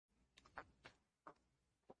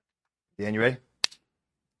Dan, you ready?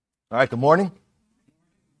 All right, good morning.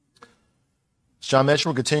 As John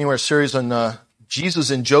mentioned, we're continuing our series on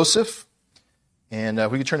Jesus and Joseph. And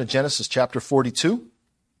we can turn to Genesis chapter 42.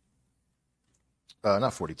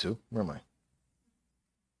 Not 42. Where am I?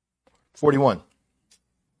 41.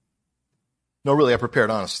 No, really, I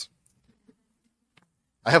prepared, honest.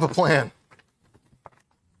 I have a plan.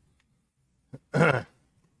 Be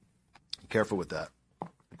careful with that.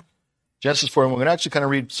 Genesis 41. We're going to actually kind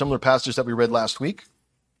of read similar passages that we read last week.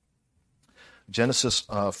 Genesis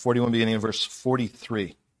 41, beginning in verse 43.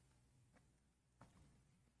 In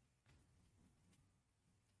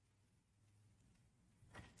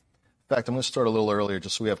fact, I'm going to start a little earlier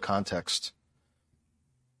just so we have context.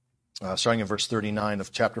 Starting in verse 39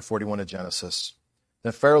 of chapter 41 of Genesis.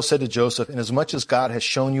 Then Pharaoh said to Joseph, "Inasmuch as God has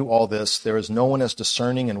shown you all this, there is no one as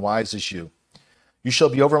discerning and wise as you. You shall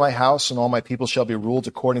be over my house, and all my people shall be ruled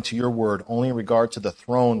according to your word. Only in regard to the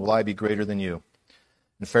throne will I be greater than you."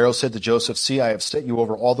 And Pharaoh said to Joseph, "See, I have set you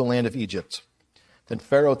over all the land of Egypt." Then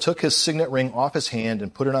Pharaoh took his signet ring off his hand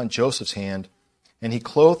and put it on Joseph's hand, and he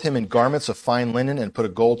clothed him in garments of fine linen and put a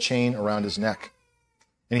gold chain around his neck.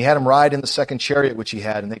 And he had him ride in the second chariot which he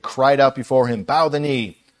had, and they cried out before him, "Bow the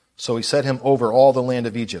knee." So he set him over all the land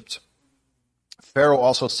of Egypt. Pharaoh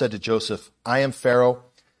also said to Joseph, "I am Pharaoh,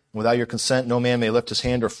 and without your consent no man may lift his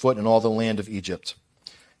hand or foot in all the land of Egypt."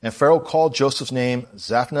 And Pharaoh called Joseph's name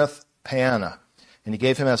Zaphnath-Paaneah, and he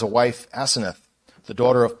gave him as a wife Asenath, the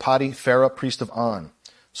daughter of Potiphar, priest of On.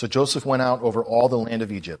 So Joseph went out over all the land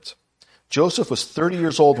of Egypt. Joseph was 30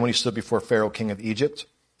 years old when he stood before Pharaoh, king of Egypt.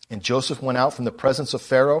 And Joseph went out from the presence of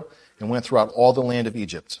Pharaoh and went throughout all the land of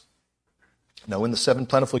Egypt. Now in the 7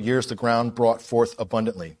 plentiful years the ground brought forth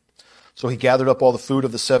abundantly. So he gathered up all the food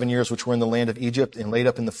of the 7 years which were in the land of Egypt and laid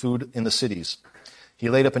up in the food in the cities. He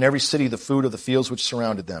laid up in every city the food of the fields which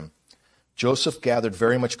surrounded them. Joseph gathered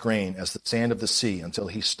very much grain as the sand of the sea until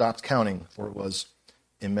he stopped counting, for it was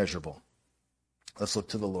immeasurable. Let's look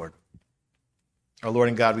to the Lord. Our Lord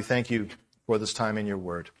and God, we thank you for this time in your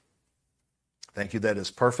word. Thank you that it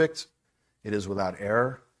is perfect. It is without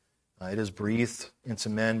error. It is breathed into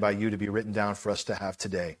men by you to be written down for us to have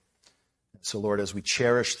today. So, Lord, as we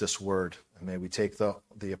cherish this word, may we take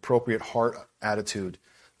the appropriate heart attitude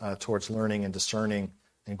towards learning and discerning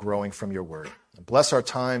and growing from your word. And bless our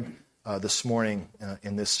time this morning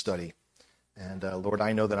in this study. And, Lord,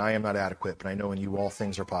 I know that I am not adequate, but I know in you all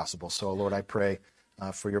things are possible. So, Lord, I pray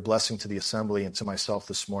for your blessing to the assembly and to myself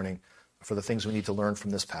this morning for the things we need to learn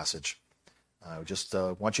from this passage. I just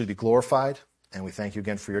want you to be glorified, and we thank you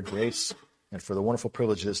again for your grace and for the wonderful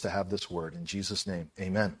privilege it is to have this word. In Jesus' name,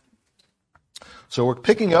 amen. So we're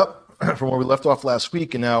picking up from where we left off last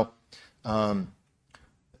week, and now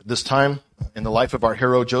this time in the life of our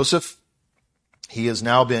hero Joseph, he has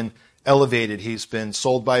now been elevated. He's been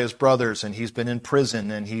sold by his brothers, and he's been in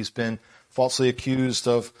prison, and he's been falsely accused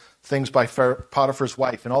of things by Potiphar's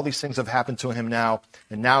wife, and all these things have happened to him now,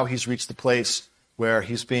 and now he's reached the place where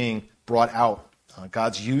he's being brought out.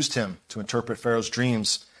 God's used him to interpret Pharaoh's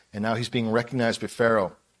dreams, and now he's being recognized by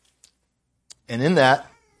Pharaoh. And in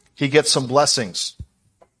that, he gets some blessings.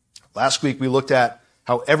 Last week we looked at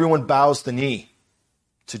how everyone bows the knee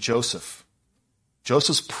to Joseph.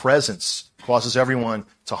 Joseph's presence causes everyone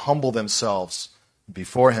to humble themselves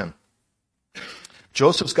before him.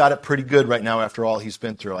 Joseph's got it pretty good right now after all he's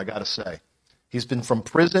been through, I got to say. He's been from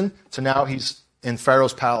prison to now he's in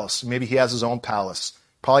Pharaoh's palace. Maybe he has his own palace.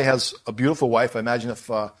 Probably has a beautiful wife. I imagine if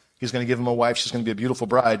he's going to give him a wife, she's going to be a beautiful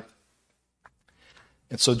bride.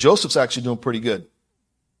 And so Joseph's actually doing pretty good.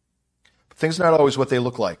 But things are not always what they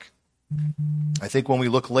look like. I think when we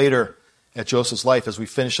look later at Joseph's life, as we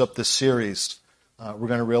finish up this series, we're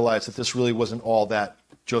going to realize that this really wasn't all that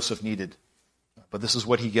Joseph needed. But this is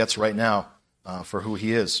what he gets right now for who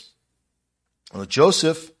he is. Well,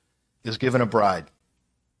 Joseph is given a bride.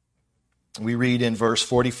 We read in verse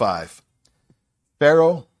 45,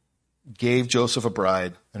 Pharaoh gave Joseph a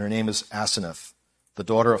bride, and her name is Asenath, the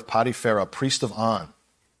daughter of Potiphar, priest of On.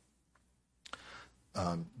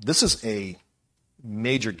 This is a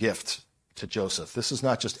major gift to Joseph. This is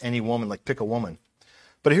not just any woman, like pick a woman.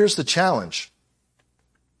 But here's the challenge.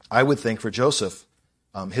 I would think for Joseph,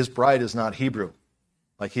 his bride is not Hebrew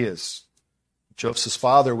like he is. Joseph's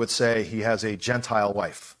father would say he has a Gentile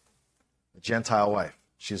wife. A Gentile wife.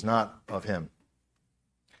 She's not of him.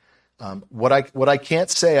 What I can't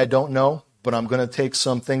say, I don't know, but I'm going to take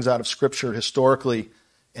some things out of Scripture historically,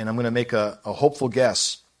 and I'm going to make a hopeful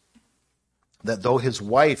guess that though his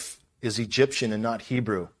wife is Egyptian and not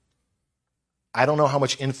Hebrew, I don't know how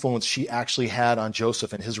much influence she actually had on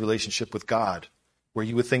Joseph and his relationship with God, where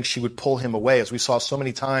you would think she would pull him away, as we saw so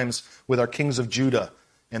many times with our kings of Judah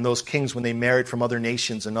and those kings, when they married from other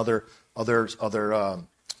nations and other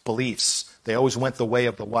beliefs, they always went the way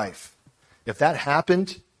of the wife. If that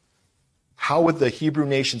happened, how would the Hebrew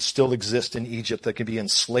nation still exist in Egypt that could be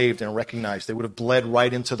enslaved and recognized? They would have bled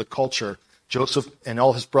right into the culture. Joseph and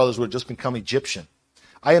all his brothers would have just become Egyptian.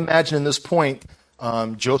 I imagine in this point,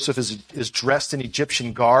 Joseph is dressed in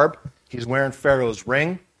Egyptian garb. He's wearing Pharaoh's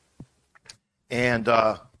ring. And,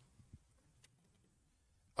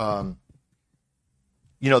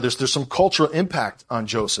 there's some cultural impact on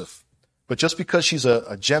Joseph. But just because she's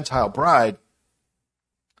a Gentile bride,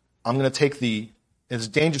 I'm going to take it's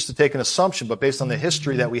dangerous to take an assumption, but based on the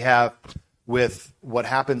history that we have with what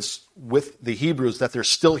happens with the Hebrews, that they're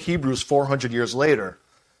still Hebrews 400 years later,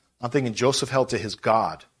 I'm thinking Joseph held to his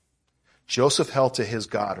God. Joseph held to his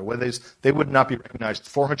God, or whether they would not be recognized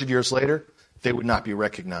 400 years later, they would not be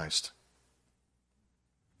recognized.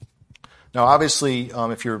 Now, obviously,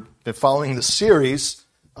 if you've been following the series,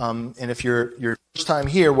 and if you're your first time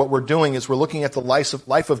here, what we're doing is we're looking at the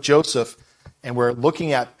life of Joseph, and we're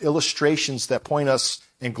looking at illustrations that point us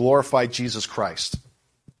and glorify Jesus Christ.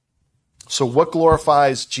 So what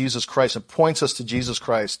glorifies Jesus Christ and points us to Jesus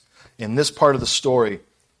Christ in this part of the story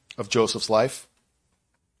of Joseph's life?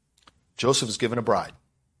 Joseph is given a bride.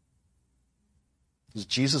 Does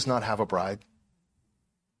Jesus not have a bride?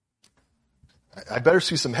 I better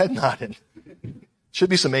see some head nodding.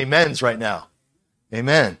 Should be some amens right now.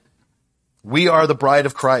 Amen. We are the bride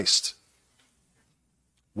of Christ.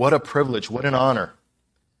 What a privilege. What an honor.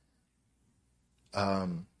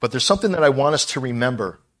 But there's something that I want us to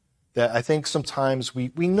remember that I think sometimes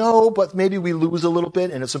we know, but maybe we lose a little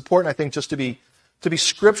bit. And it's important, I think, just to be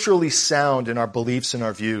scripturally sound in our beliefs and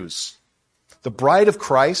our views. The bride of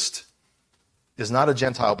Christ is not a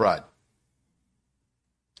Gentile bride.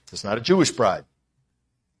 It's not a Jewish bride.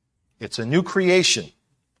 It's a new creation.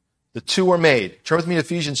 The two are made. Turn with me to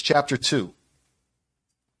Ephesians chapter 2.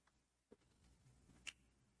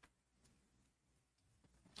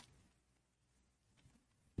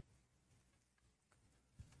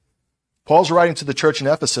 Paul's writing to the church in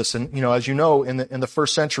Ephesus, and as you know, in the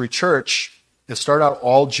first century church, it started out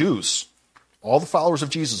all Jews. All the followers of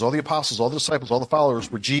Jesus, all the apostles, all the disciples, all the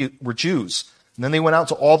followers were Jews. And then they went out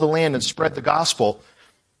to all the land and spread the gospel.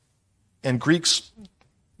 And Greeks,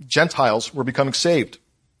 Gentiles, were becoming saved.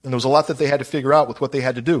 And there was a lot that they had to figure out with what they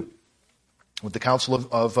had to do. With the Council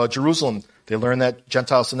of Jerusalem, they learned that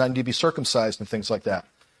Gentiles did not need to be circumcised and things like that.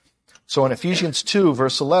 So in Ephesians 2,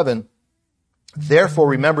 verse 11, therefore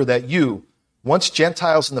remember that you, once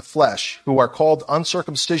Gentiles in the flesh, who are called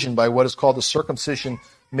uncircumcision by what is called the circumcision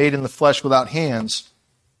made in the flesh without hands,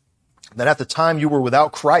 that at the time you were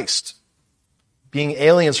without Christ, being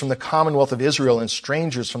aliens from the commonwealth of Israel and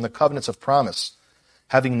strangers from the covenants of promise,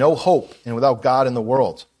 having no hope and without God in the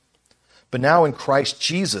world. But now in Christ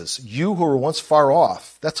Jesus, you who were once far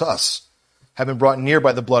off, that's us, have been brought near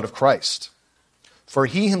by the blood of Christ. For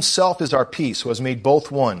he himself is our peace, who has made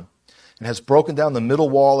both one, and has broken down the middle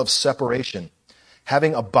wall of separation,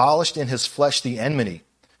 having abolished in his flesh the enmity,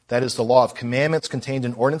 that is the law of commandments contained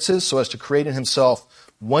in ordinances, so as to create in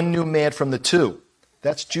himself one new man from the two.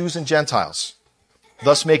 That's Jews and Gentiles.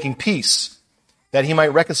 Thus making peace, that he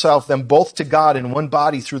might reconcile them both to God in one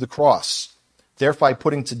body through the cross, thereby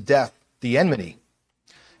putting to death the enmity.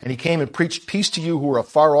 And he came and preached peace to you who were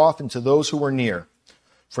afar off and to those who were near.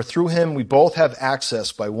 For through him we both have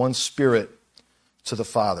access by one Spirit to the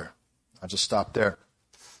Father. I'll just stop there.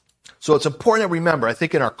 So it's important to remember, I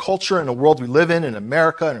think in our culture, in the world we live in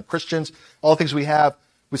America, and in Christians, all the things we have,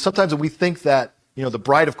 sometimes we think that, the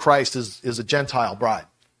bride of Christ is a Gentile bride.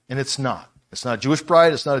 And it's not. It's not a Jewish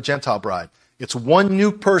bride, it's not a Gentile bride. It's one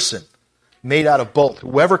new person made out of both.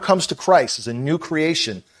 Whoever comes to Christ is a new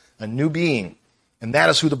creation, a new being. And that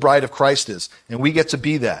is who the bride of Christ is. And we get to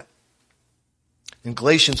be that. In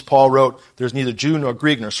Galatians, Paul wrote, there's neither Jew nor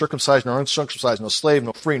Greek, nor circumcised nor uncircumcised, nor slave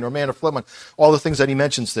nor free, nor man nor freeman, all the things that he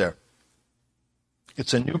mentions there.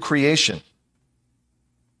 It's a new creation.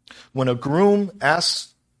 When a groom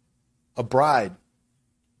asks a bride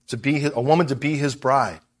a woman to be his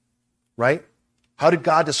bride, right? How did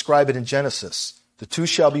God describe it in Genesis? The two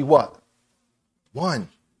shall be what? One.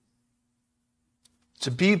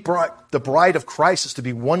 To be the bride of Christ is to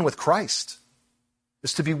be one with Christ.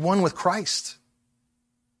 Is to be one with Christ.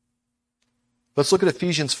 Let's look at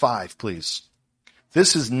Ephesians 5, please.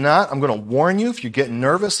 This is not, I'm going to warn you, if you're getting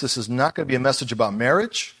nervous, this is not going to be a message about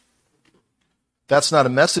marriage. That's not a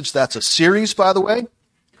message. That's a series, by the way.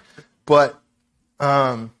 But,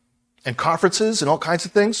 and conferences and all kinds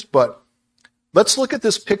of things. But let's look at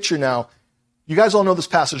this picture now. You guys all know this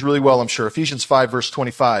passage really well, I'm sure. Ephesians 5, verse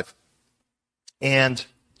 25. And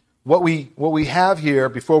what we have here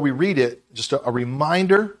before we read it, just a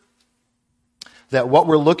reminder that what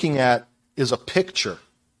we're looking at is a picture.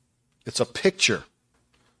 It's a picture.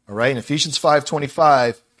 All right? In Ephesians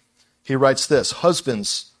 5:25, he writes this,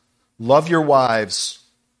 "Husbands, love your wives,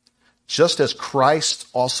 just as Christ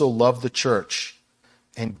also loved the church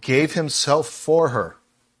and gave himself for her,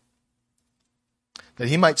 that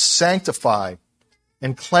he might sanctify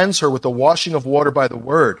and cleanse her with the washing of water by the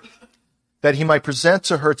word, that he might present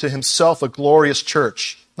to her to himself a glorious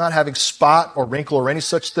church, not having spot or wrinkle or any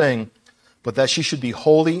such thing, but that she should be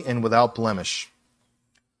holy and without blemish.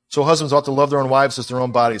 So husbands ought to love their own wives as their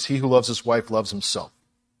own bodies. He who loves his wife loves himself.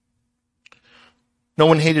 No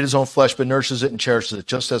one hated his own flesh, but nourishes it and cherishes it,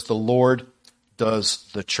 just as the Lord does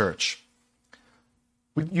the church."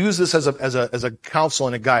 We use this as a counsel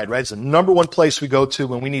and a guide, right? It's the number one place we go to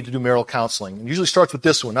when we need to do marital counseling. It usually starts with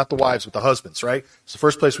this one, not the wives, but the husbands, right? It's the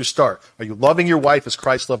first place we start. Are you loving your wife as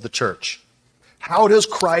Christ loved the church? How does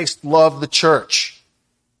Christ love the church?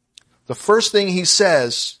 The first thing he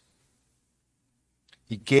says,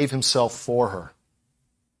 he gave himself for her.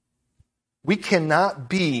 We cannot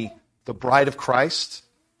be the bride of Christ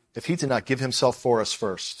if he did not give himself for us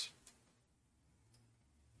first.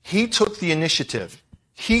 He took the initiative.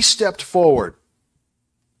 He stepped forward.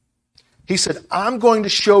 He said, "I'm going to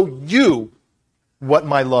show you what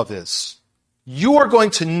my love is. You are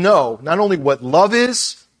going to know not only what love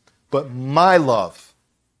is, but my love.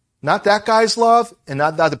 Not that guy's love, and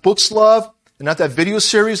not the book's love, and not that video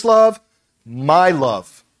series love. My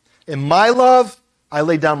love. In my love, I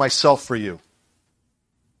lay down myself for you.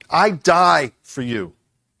 I die for you."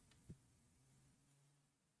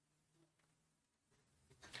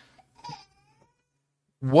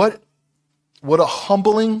 What a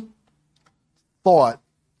humbling thought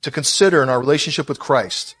to consider in our relationship with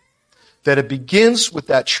Christ. That it begins with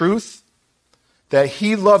that truth that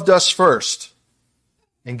he loved us first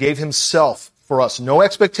and gave himself for us. No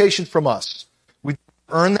expectation from us. We didn't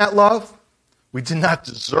earn that love. We did not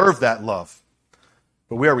deserve that love.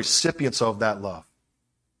 But we are recipients of that love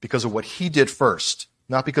because of what he did first,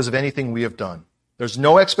 not because of anything we have done. There's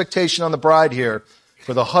no expectation on the bride here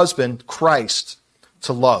for the husband, Christ,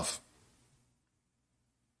 to love.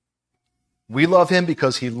 We love him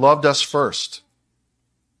because he loved us first.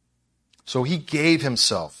 So he gave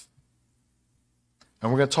himself.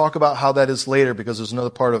 And we're going to talk about how that is later because there's another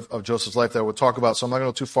part of Joseph's life that we'll talk about, so I'm not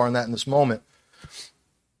going to go too far in that in this moment.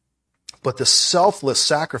 But the selfless,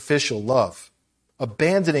 sacrificial love,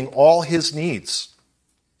 abandoning all his needs,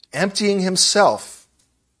 emptying himself.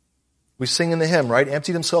 We sing in the hymn, right?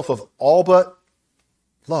 Emptied himself of all but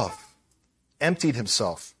love. Emptied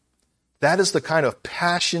himself. That is the kind of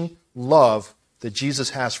passion, love that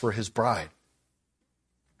Jesus has for his bride.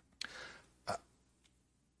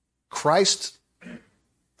 Christ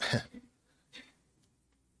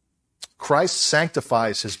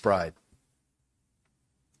sanctifies his bride.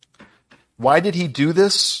 Why did he do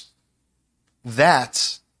this?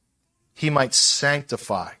 That he might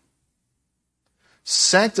sanctify.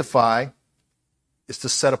 Sanctify is to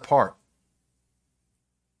set apart.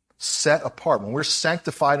 Set apart. When we're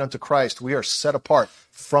sanctified unto Christ, we are set apart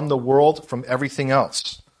from the world, from everything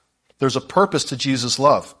else. There's a purpose to Jesus'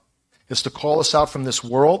 love. It's to call us out from this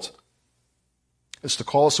world. It's to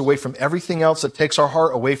call us away from everything else that takes our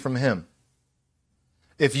heart away from him.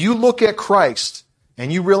 If you look at Christ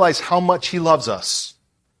and you realize how much he loves us,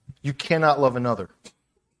 you cannot love another.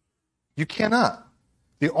 You cannot.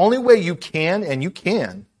 The only way you can, and you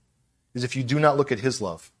can, is if you do not look at his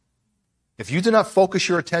love. If you do not focus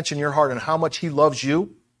your attention, your heart on how much he loves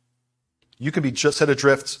you, you can be just set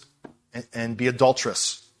adrift and be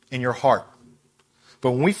adulterous in your heart.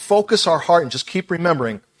 But when we focus our heart and just keep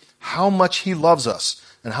remembering how much he loves us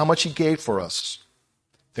and how much he gave for us,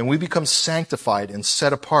 then we become sanctified and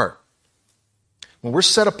set apart. When we're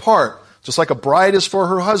set apart, just like a bride is for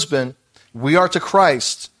her husband, we are to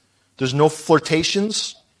Christ. There's no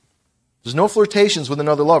flirtations. There's no flirtations with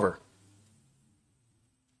another lover.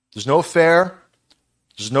 There's no affair.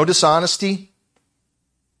 There's no dishonesty.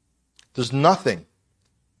 There's nothing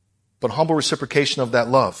but humble reciprocation of that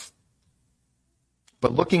love.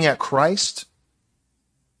 But looking at Christ,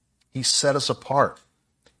 he set us apart.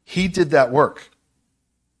 He did that work.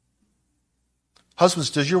 Husbands,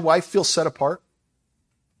 does your wife feel set apart?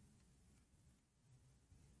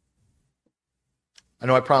 I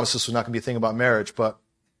know I promised this was not going to be a thing about marriage, but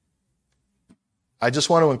I just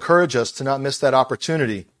want to encourage us to not miss that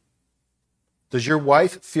opportunity. Does your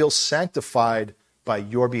wife feel sanctified by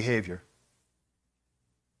your behavior?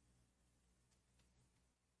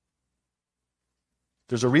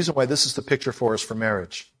 There's a reason why this is the picture for us for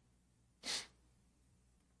marriage.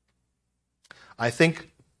 I think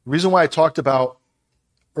the reason why I talked about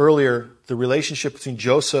earlier the relationship between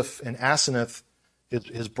Joseph and Asenath,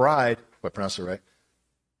 his bride, if I pronounce it right,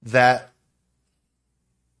 that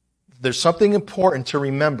there's something important to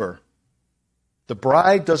remember. The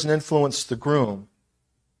bride doesn't influence the groom.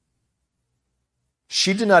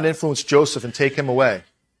 She did not influence Joseph and take him away.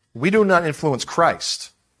 We do not influence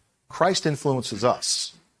Christ. Christ influences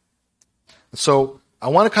us. So I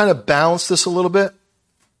want to kind of balance this a little bit.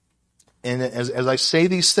 And as I say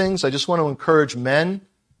these things, I just want to encourage men,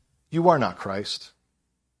 you are not Christ.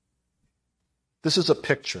 This is a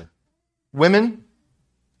picture. Women,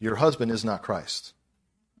 your husband is not Christ.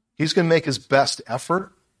 He's going to make his best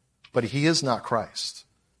effort, but he is not Christ.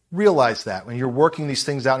 Realize that when you're working these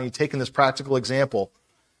things out and you're taking this practical example,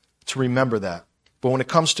 to remember that. But when it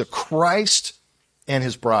comes to Christ and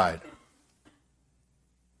his bride,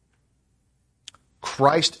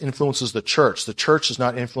 Christ influences the church. The church does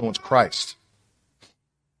not influence Christ.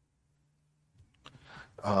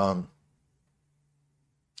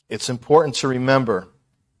 It's important to remember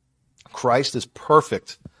Christ is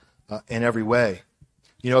perfect in every way.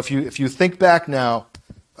 You know, if you think back now,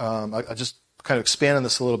 I just kind of expand on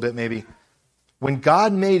this a little bit maybe. When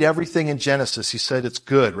God made everything in Genesis, he said it's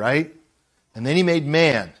good, right? And then he made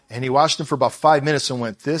man, and he watched him for about 5 minutes and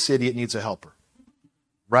went, this idiot needs a helper,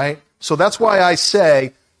 right? So that's why I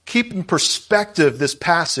say, keep in perspective this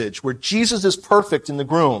passage where Jesus is perfect in the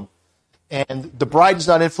groom, and the bride does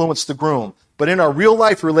not influence the groom. But in our real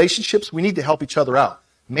life relationships, we need to help each other out.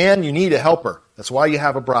 Man, you need a helper. That's why you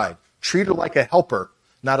have a bride. Treat her like a helper,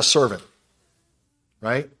 not a servant,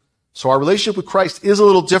 right? So our relationship with Christ is a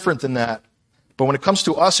little different than that. But when it comes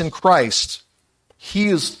to us in Christ, he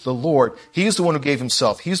is the Lord. He is the one who gave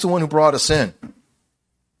himself. He's the one who brought us in.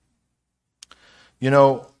 You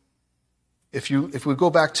know, if we go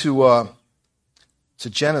back to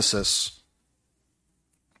Genesis,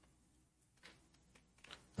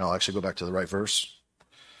 no, I'll actually go back to the right verse.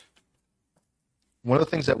 One of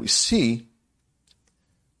the things that we see,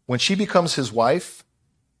 when she becomes his wife,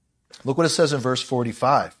 look what it says in verse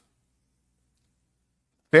 45.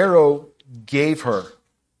 Pharaoh gave her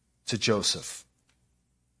to Joseph.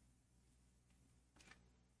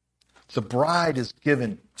 The bride is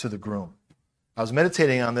given to the groom. I was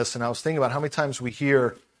meditating on this and I was thinking about how many times we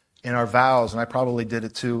hear in our vows, and I probably did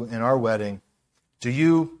it too in our wedding, do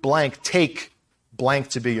you blank take blank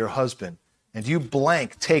to be your husband? And do you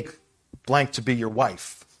blank take blank to be your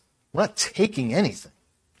wife? We're not taking anything.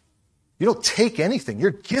 You don't take anything.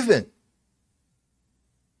 You're given.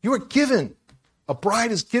 You are given. A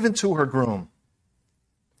bride is given to her groom.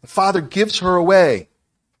 The father gives her away.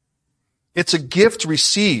 It's a gift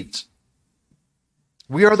received.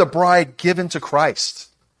 We are the bride given to Christ.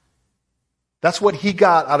 That's what he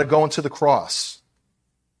got out of going to the cross.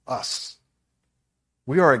 Us.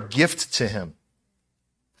 We are a gift to him.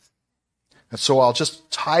 And so I'll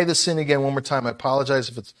just tie this in again one more time. I apologize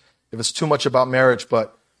if it's too much about marriage,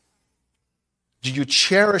 but do you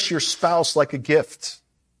cherish your spouse like a gift?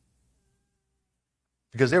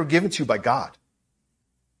 Because they were given to you by God.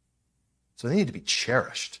 So they need to be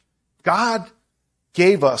cherished. God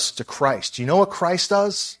gave us to Christ. Do you know what Christ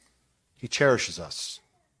does? He cherishes us.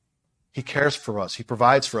 He cares for us. He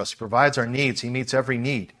provides for us. He provides our needs. He meets every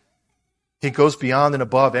need. He goes beyond and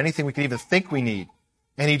above anything we can even think we need.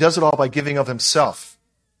 And he does it all by giving of himself.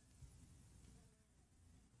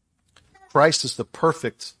 Christ is the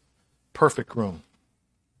perfect groom.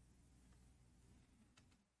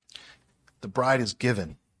 The bride is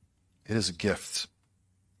given. It is a gift.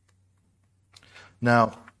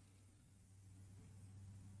 Now,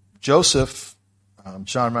 Joseph,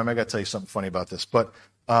 John, I got to tell you something funny about this, but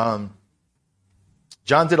John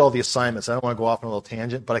did all the assignments. I don't want to go off on a little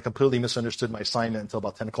tangent, but I completely misunderstood my assignment until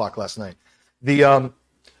about 10 o'clock last night. It's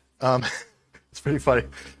pretty funny.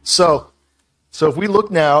 So if we look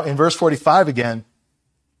now in verse 45 again,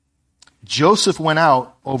 Joseph went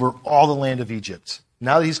out over all the land of Egypt.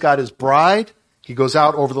 Now that he's got his bride, he goes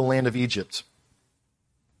out over the land of Egypt.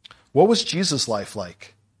 What was Jesus' life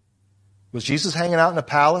like? Was Jesus hanging out in a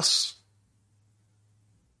palace?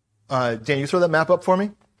 Dan, you throw that map up for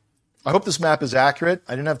me? I hope this map is accurate.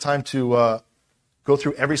 I didn't have time to go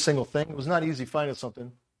through every single thing. It was not easy finding something.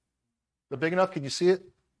 Is it big enough? Can you see it?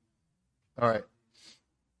 All right.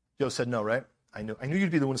 Joe said no, right? I knew you'd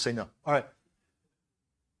be the one to say no. All right.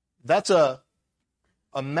 That's a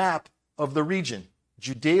map of the region.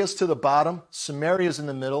 Judea's to the bottom, Samaria's in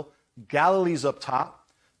the middle, Galilee's up top,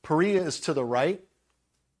 Perea is to the right,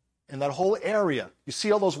 and that whole area. You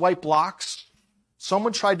see all those white blocks?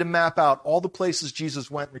 Someone tried to map out all the places Jesus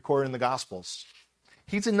went recorded in the Gospels.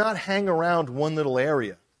 He did not hang around one little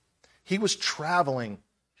area. He was traveling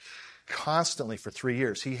constantly for 3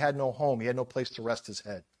 years. He had no home. He had no place to rest his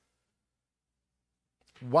head.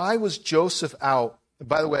 Why was Joseph out?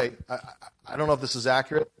 By the way, I don't know if this is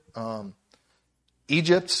accurate.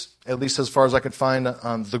 Egypt, at least as far as I could find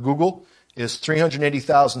on the Google, is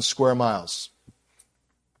 380,000 square miles.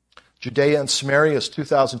 Judea and Samaria is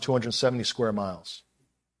 2,270 square miles.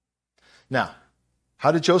 Now,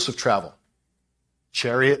 how did Joseph travel?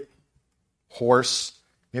 Chariot, horse,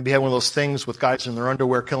 maybe he had one of those things with guys in their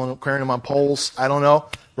underwear carrying them on poles. I don't know,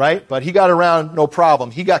 right? But he got around no problem.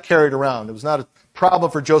 He got carried around. It was not a problem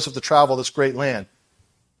for Joseph to travel this great land.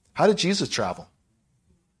 How did Jesus travel?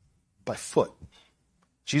 By foot.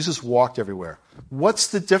 Jesus walked everywhere. What's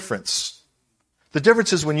the difference? The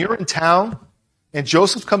difference is when you're in town and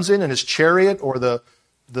Joseph comes in his chariot or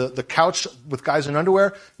the couch with guys in underwear,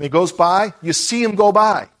 and he goes by, you see him go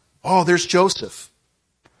by. Oh, there's Joseph.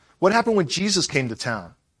 What happened when Jesus came to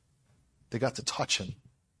town? They got to touch him.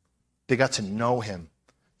 They got to know him.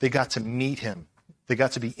 They got to meet him. They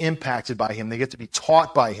got to be impacted by him. They get to be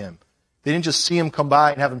taught by him. They didn't just see him come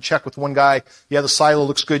by and have him check with one guy. Yeah, the silo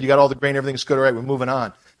looks good. You got all the grain. Everything's good. All right, we're moving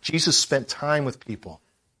on. Jesus spent time with people.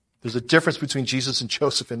 There's a difference between Jesus and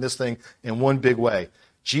Joseph in this thing in one big way.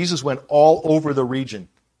 Jesus went all over the region.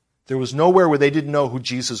 There was nowhere where they didn't know who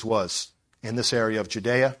Jesus was in this area of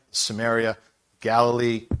Judea, Samaria,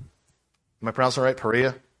 Galilee. Am I pronouncing it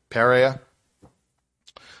right? Perea.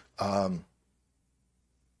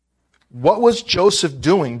 What was Joseph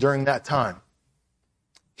doing during that time?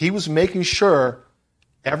 He was making sure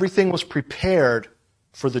everything was prepared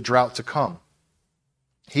for the drought to come.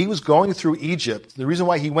 He was going through Egypt. The reason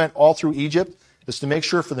why he went all through Egypt is to make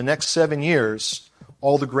sure for the next 7 years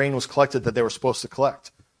all the grain was collected that they were supposed to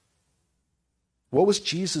collect. What was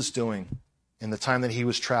Jesus doing in the time that he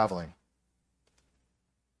was traveling?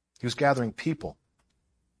 He was gathering people.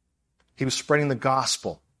 He was spreading the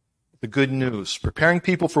gospel, the good news, preparing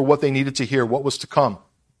people for what they needed to hear, what was to come,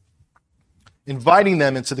 inviting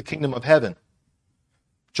them into the kingdom of heaven.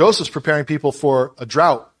 Joseph's preparing people for a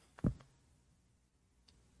drought.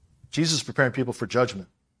 Jesus is preparing people for judgment.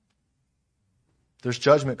 There's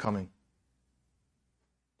judgment coming.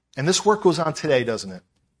 And this work goes on today, doesn't it?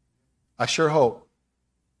 I sure hope.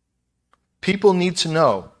 People need to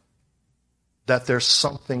know that there's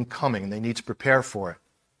something coming. They need to prepare for it.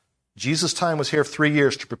 Jesus' time was here 3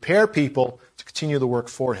 years to prepare people to continue the work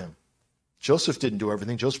for him. Joseph didn't do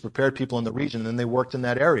everything. Joseph prepared people in the region, and then they worked in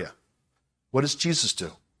that area. What does Jesus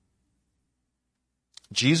do?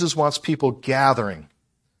 Jesus wants people gathering,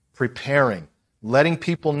 preparing, letting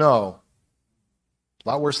people know. A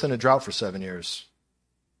lot worse than a drought for 7 years.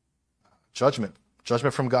 Judgment.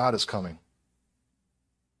 Judgment from God is coming.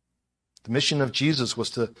 The mission of Jesus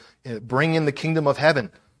was to bring in the kingdom of heaven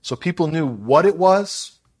so people knew what it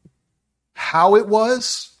was, how it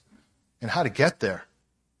was, and how to get there.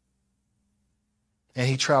 And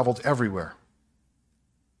he traveled everywhere.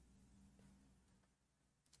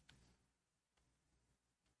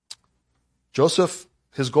 Joseph,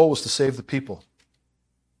 his goal was to save the people.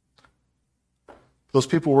 Those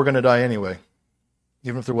people were going to die anyway,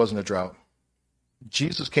 even if there wasn't a drought.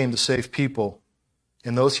 Jesus came to save people,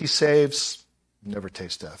 and those he saves never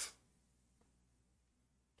taste death.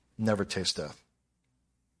 Never taste death.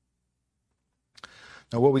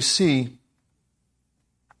 Now what we see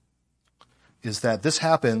is that this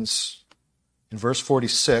happens in verse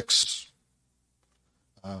 46.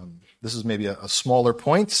 This is maybe a smaller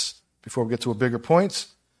point before we get to a bigger point.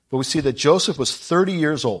 But we see that Joseph was 30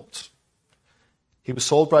 years old. He was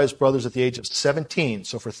sold by his brothers at the age of 17.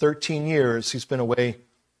 So for 13 years, he's been away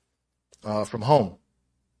from home.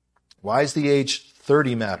 Why does the age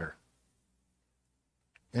 30 matter?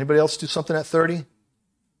 Anybody else do something at 30?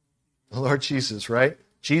 The Lord Jesus, right?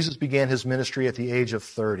 Jesus began his ministry at the age of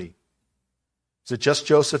 30. Is it just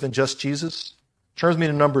Joseph and just Jesus? Turn with me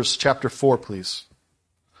to Numbers chapter 4, please.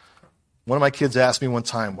 One of my kids asked me one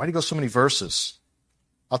time, why do you go so many verses?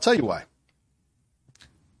 I'll tell you why.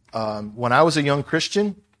 When I was a young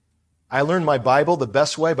Christian, I learned my Bible the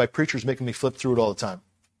best way by preachers making me flip through it all the time.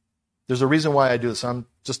 There's a reason why I do this. I'm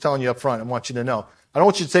just telling you up front. I want you to know. I don't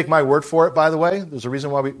want you to take my word for it, by the way. There's a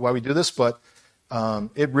reason why we do this, but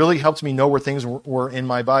it really helped me know where things were in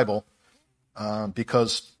my Bible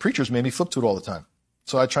because preachers made me flip through it all the time.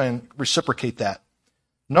 So I try and reciprocate that.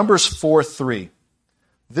 Numbers 4:3.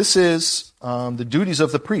 This is the duties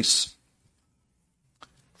of the priests.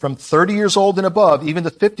 From 30 years old and above, even to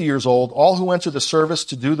 50 years old, all who enter the service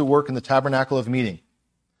to do the work in the tabernacle of meeting.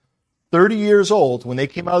 30 years old, when they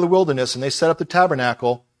came out of the wilderness and they set up the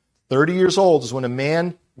tabernacle, 30 years old is when a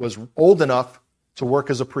man was old enough to work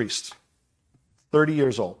as a priest. 30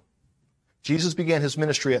 years old. Jesus began his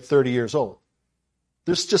ministry at 30 years old.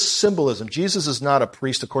 There's just symbolism. Jesus is not a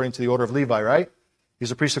priest according to the order of Levi, right?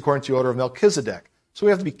 He's a priest according to the order of Melchizedek. So we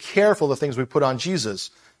have to be careful of the things we put on Jesus.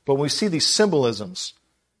 But when we see these symbolisms,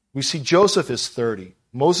 we see Joseph is 30.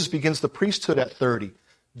 Moses begins the priesthood at 30.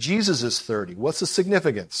 Jesus is 30. What's the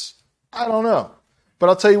significance? I don't know. But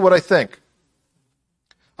I'll tell you what I think.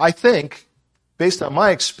 I think, based on my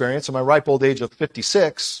experience and my ripe old age of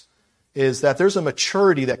 56, is that there's a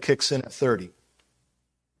maturity that kicks in at 30.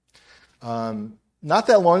 Not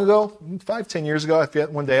that long ago, 5-10 years ago, I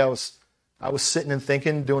forget, one day I was sitting and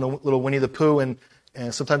thinking, doing a little Winnie the Pooh, and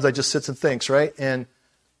sometimes I just sits and thinks, right? And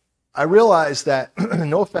I realized that,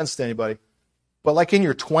 no offense to anybody, but like in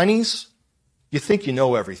your 20s, you think you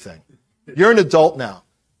know everything. You're an adult now.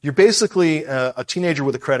 You're basically a teenager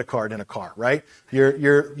with a credit card in a car, right?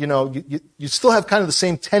 You still have kind of the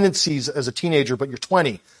same tendencies as a teenager, but you're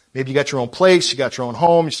 20. Maybe you got your own place, you got your own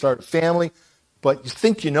home, you start a family, but you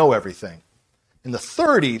think you know everything. In the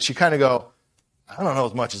 30s, you kind of go, I don't know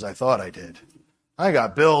as much as I thought I did. I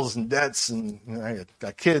got bills and debts, and I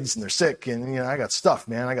got kids, and they're sick, and I got stuff,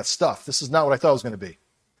 man. I got stuff. This is not what I thought it was going to be.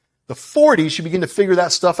 The 40s, you begin to figure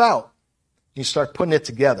that stuff out. You start putting it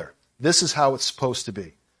together. This is how it's supposed to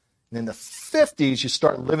be. And in the 50s, you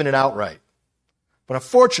start living it out right. But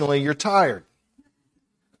unfortunately, you're tired.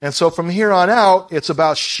 And so from here on out, it's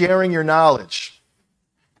about sharing your knowledge.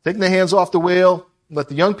 Taking the hands off the wheel, let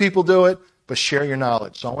the young people do it, but share your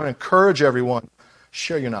knowledge. So I want to encourage everyone,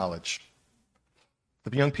 share your knowledge.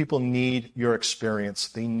 The young people need your experience.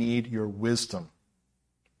 They need your wisdom.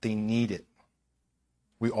 They need it.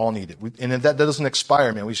 We all need it. And that doesn't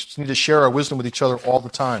expire, man. We just need to share our wisdom with each other all the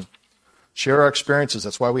time. Share our experiences.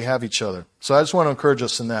 That's why we have each other. So I just want to encourage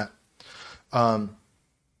us in that.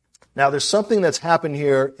 Now, there's something that's happened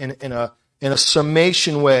here in a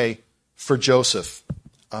summation way for Joseph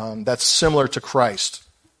that's similar to Christ.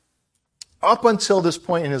 Up until this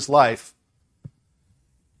point in his life,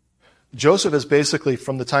 Joseph has basically,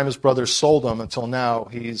 from the time his brothers sold him until now,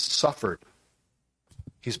 he's suffered.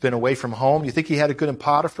 He's been away from home. You think he had it good in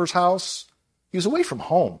Potiphar's house? He was away from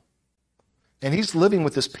home. And he's living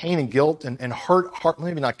with this pain and guilt and heart,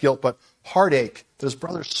 maybe not guilt, but heartache that his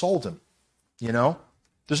brothers sold him.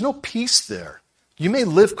 There's no peace there. You may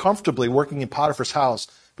live comfortably working in Potiphar's house,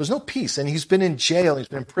 but there's no peace. And he's been in jail. He's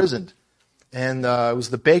been imprisoned. And it was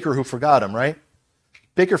the baker who forgot him, right?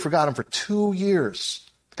 Baker forgot him for 2 years.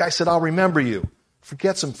 The guy said, I'll remember you.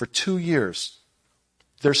 Forgets him for 2 years.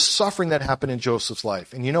 There's suffering that happened in Joseph's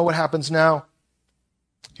life. And you know what happens now?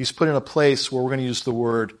 He's put in a place where we're going to use the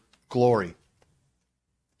word glory.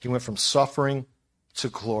 He went from suffering to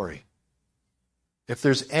glory. If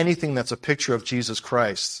there's anything that's a picture of Jesus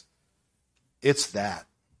Christ, it's that.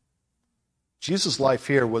 Jesus' life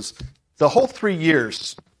here was the whole 3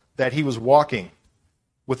 years that he was walking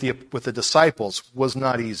with the disciples was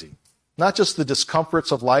not easy. Not just the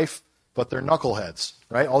discomforts of life, but they're knuckleheads,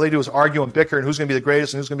 right? All they do is argue and bicker and who's going to be the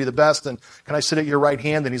greatest and who's going to be the best and can I sit at your right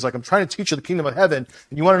hand? And he's like, I'm trying to teach you the kingdom of heaven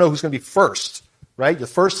and you want to know who's going to be first, right? The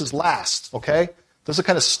first is last, okay? That's the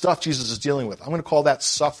kind of stuff Jesus is dealing with. I'm going to call that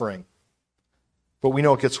suffering. But we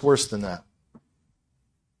know it gets worse than that.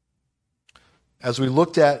 As we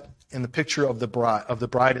looked at in the picture of the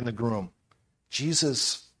bride and the groom,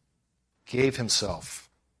 Jesus gave himself.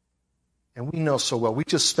 And we know so well. We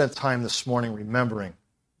just spent time this morning remembering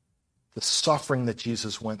the suffering that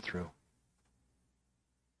Jesus went through.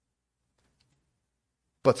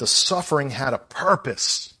 But the suffering had a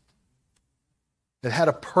purpose. It had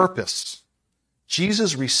a purpose.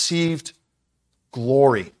 Jesus received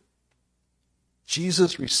glory.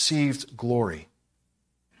 Jesus received glory.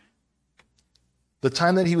 The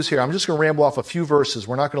time that he was here, I'm just going to ramble off a few verses.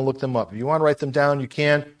 We're not going to look them up. If you want to write them down, you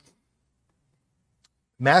can.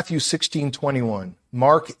 Matthew 16:21,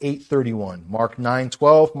 Mark 8:31, Mark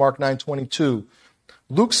 9:12, Mark 9:22,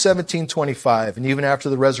 Luke 17:25, and even after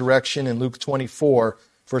the resurrection in Luke 24,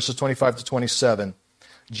 verses 25 to 27,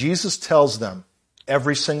 Jesus tells them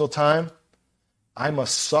every single time, I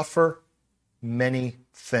must suffer many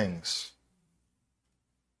things.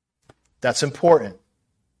 That's important.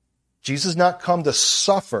 Jesus did not come to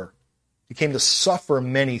suffer. He came to suffer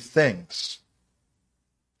many things.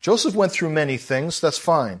 Joseph went through many things. That's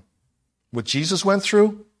fine. What Jesus went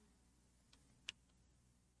through,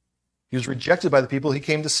 he was rejected by the people he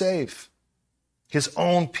came to save. His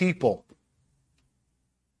own people.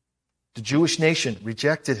 The Jewish nation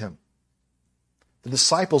rejected him. The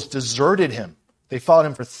disciples deserted him. They followed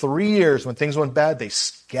him for 3 years. When things went bad, they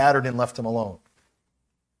scattered and left him alone.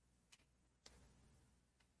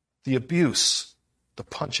 The abuse, the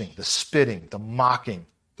punching, the spitting, the mocking,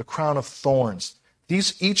 the crown of thorns,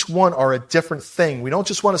 These each one are a different thing. We don't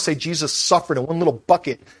just want to say Jesus suffered in one little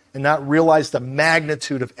bucket and not realize the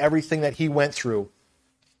magnitude of everything that he went through,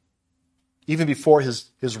 even before his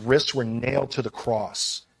wrists were nailed to the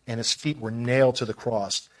cross and his feet were nailed to the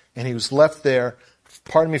cross. And he was left there,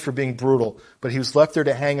 pardon me for being brutal, but he was left there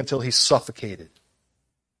to hang until he suffocated.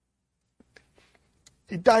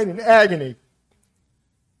 He died in agony,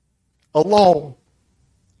 alone,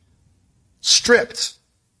 stripped,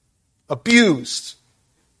 abused.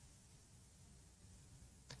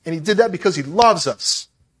 And he did that because he loves us.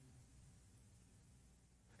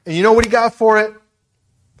 And you know what he got for it?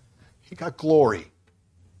 He got glory.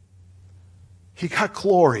 He got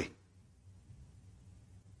glory.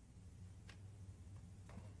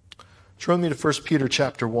 Turn me to 1 Peter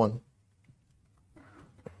chapter 1.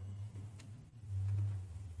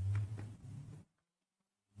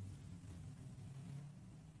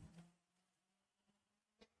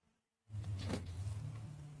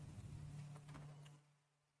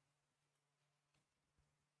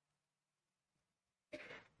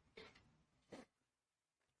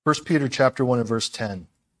 First Peter chapter 1 and verse 10.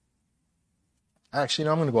 Actually,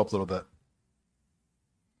 no, I'm going to go up a little bit.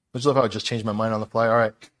 I just love how I just changed my mind on the fly. All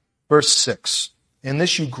right. Verse 6. In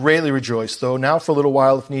this you greatly rejoice, though now for a little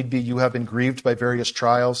while, if need be, you have been grieved by various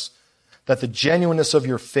trials, that the genuineness of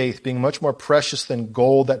your faith, being much more precious than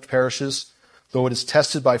gold that perishes, though it is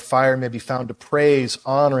tested by fire, may be found to praise,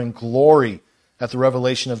 honor, and glory at the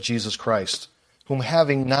revelation of Jesus Christ, whom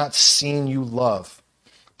having not seen you love.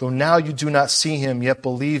 Though now you do not see him, yet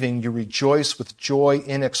believing, you rejoice with joy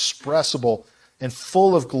inexpressible and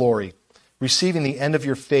full of glory, receiving the end of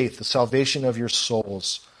your faith, the salvation of your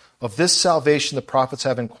souls. Of this salvation the prophets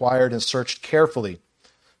have inquired and searched carefully,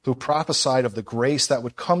 who prophesied of the grace that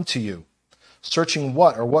would come to you, searching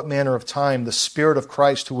what manner of time the Spirit of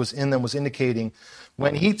Christ who was in them was indicating,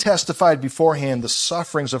 when he testified beforehand the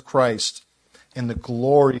sufferings of Christ and the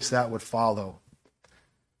glories that would follow.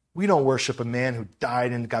 We don't worship a man who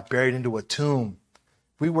died and got buried into a tomb.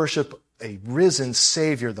 We worship a risen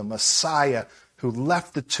Savior, the Messiah, who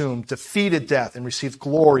left the tomb, defeated death, and received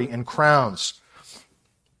glory and crowns.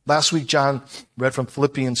 Last week, John read from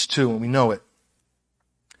Philippians 2, and we know it.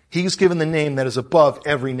 He's given the name that is above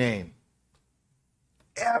every name.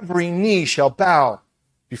 Every knee shall bow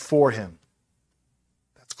before him.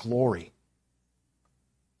 That's glory.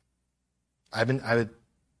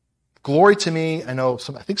 Glory to me, I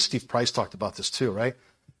think Steve Price talked about this too, right?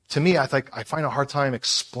 To me, I find a hard time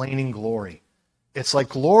explaining glory. It's like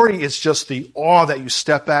glory is just the awe that you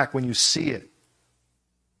step back when you see it.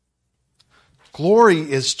 Glory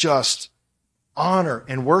is just honor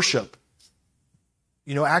and worship.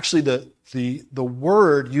 You know, actually the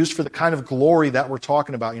word used for the kind of glory that we're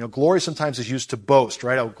talking about, glory sometimes is used to boast,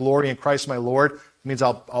 right? I'll glory in Christ my Lord. It means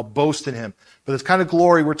I'll boast in him. But this kind of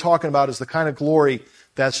glory we're talking about is the kind of glory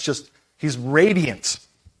that's just, he's radiant.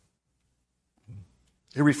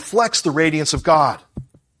 It reflects the radiance of God.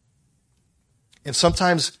 And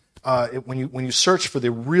sometimes when you search for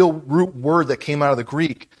the real root word that came out of the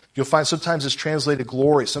Greek, you'll find sometimes it's translated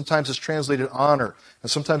glory, sometimes it's translated honor,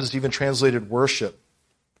 and sometimes it's even translated worship.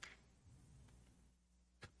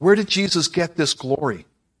 Where did Jesus get this glory?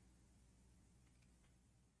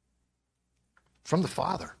 From the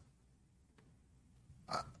Father.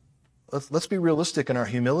 Let's be realistic in our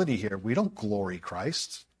humility here. We don't glory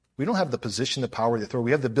Christ. We don't have the position, the power, the authority.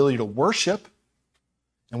 We have the ability to worship,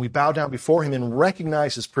 and we bow down before him and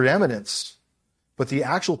recognize his preeminence. But the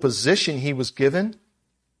actual position he was given,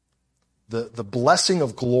 the blessing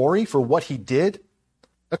of glory for what he did,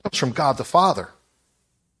 that comes from God the Father.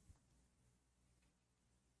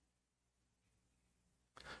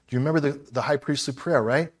 Do you remember the high priestly prayer,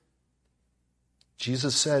 right?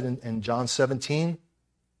 Jesus said in John 17,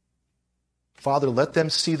 Father, let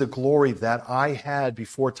them see the glory that I had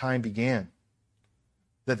before time began,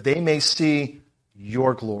 that they may see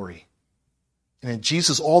your glory. And in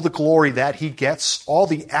Jesus, all the glory that he gets, all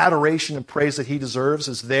the adoration and praise that he deserves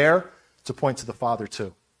is there to point to the Father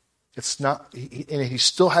too. It's not, and he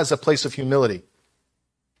still has a place of humility.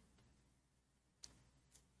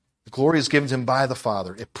 The glory is given to him by the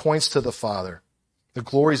Father. It points to the Father. The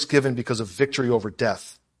glory is given because of victory over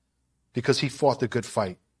death, because he fought the good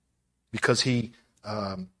fight. Because he,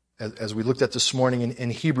 as we looked at this morning in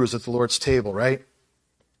Hebrews at the Lord's table, right?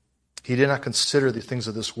 He did not consider the things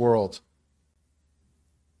of this world,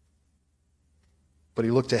 but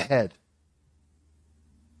he looked ahead.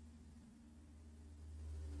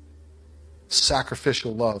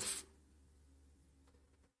 Sacrificial love.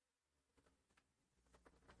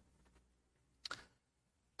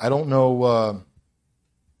 I don't know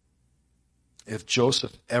if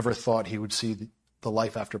Joseph ever thought he would see the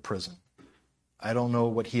life after prison. I don't know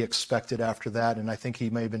what he expected after that, and I think he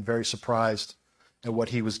may have been very surprised at what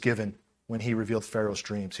he was given when he revealed Pharaoh's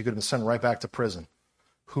dreams. He could have been sent right back to prison.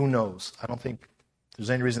 Who knows? I don't think there's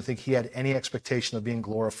any reason to think he had any expectation of being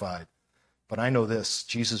glorified. But I know this,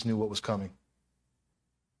 Jesus knew what was coming.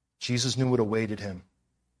 Jesus knew what awaited him.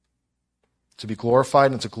 To be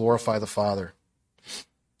glorified and to glorify the Father.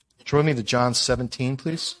 Join me to John 17,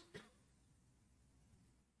 please.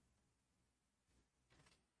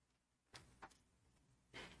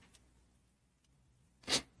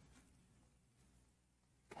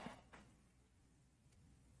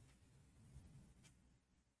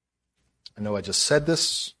 I know I just said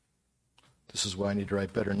this. This is why I need to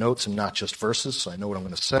write better notes and not just verses, so I know what I'm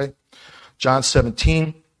going to say. John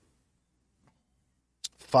 17.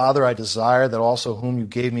 Father, I desire that also whom you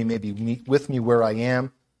gave me may be with me where I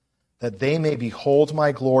am, that they may behold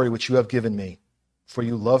my glory which you have given me, for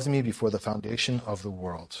you loved me before the foundation of the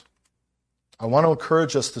world. I want to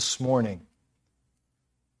encourage us this morning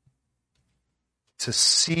to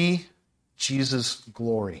see Jesus'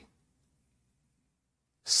 glory.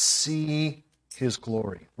 See his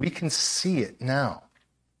glory. We can see it now.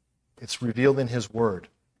 It's revealed in his word.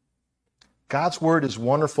 God's word is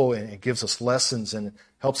wonderful, and it gives us lessons and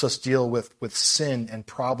helps us deal with sin and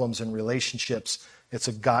problems and relationships. It's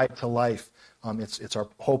a guide to life. It's our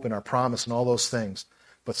hope and our promise and all those things.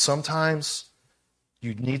 But sometimes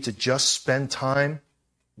you need to just spend time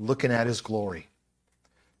looking at his glory.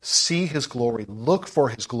 See his glory. Look for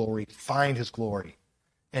his glory. Find his glory.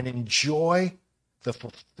 And enjoy the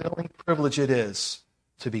fulfilling privilege it is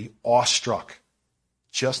to be awestruck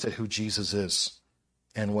just at who Jesus is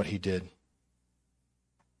and what he did.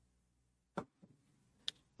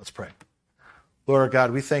 Let's pray. Lord our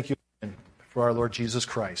God, we thank you for our Lord Jesus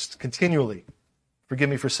Christ. Continually, forgive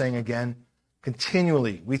me for saying again,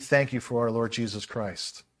 continually, we thank you for our Lord Jesus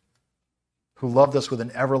Christ, who loved us with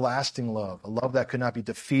an everlasting love, a love that could not be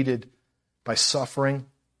defeated by suffering,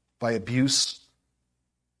 by abuse,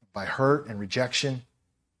 by hurt and rejection,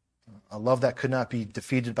 a love that could not be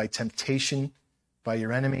defeated by temptation, by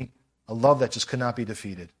your enemy, a love that just could not be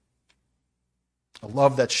defeated, a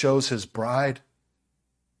love that shows his bride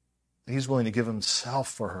that he's willing to give himself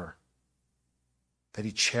for her, that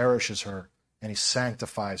he cherishes her and he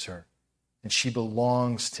sanctifies her, and she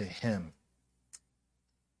belongs to him.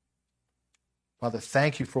 Father,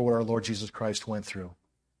 thank you for what our Lord Jesus Christ went through,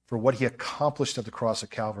 for what he accomplished at the cross of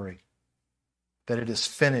Calvary, that it is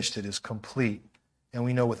finished, it is complete, and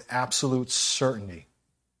we know with absolute certainty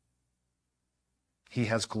he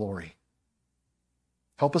has glory.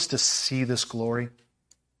 Help us to see this glory,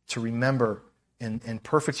 to remember in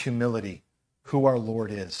perfect humility who our Lord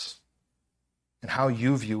is and how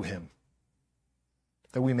you view him,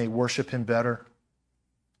 that we may worship him better,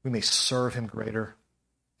 we may serve him greater,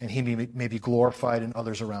 and he may be glorified in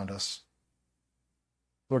others around us.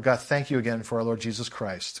 Lord God, thank you again for our Lord Jesus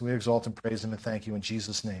Christ. We exalt and praise him and thank you in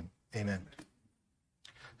Jesus' name. Amen.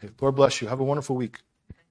 Lord bless you. Have a wonderful week.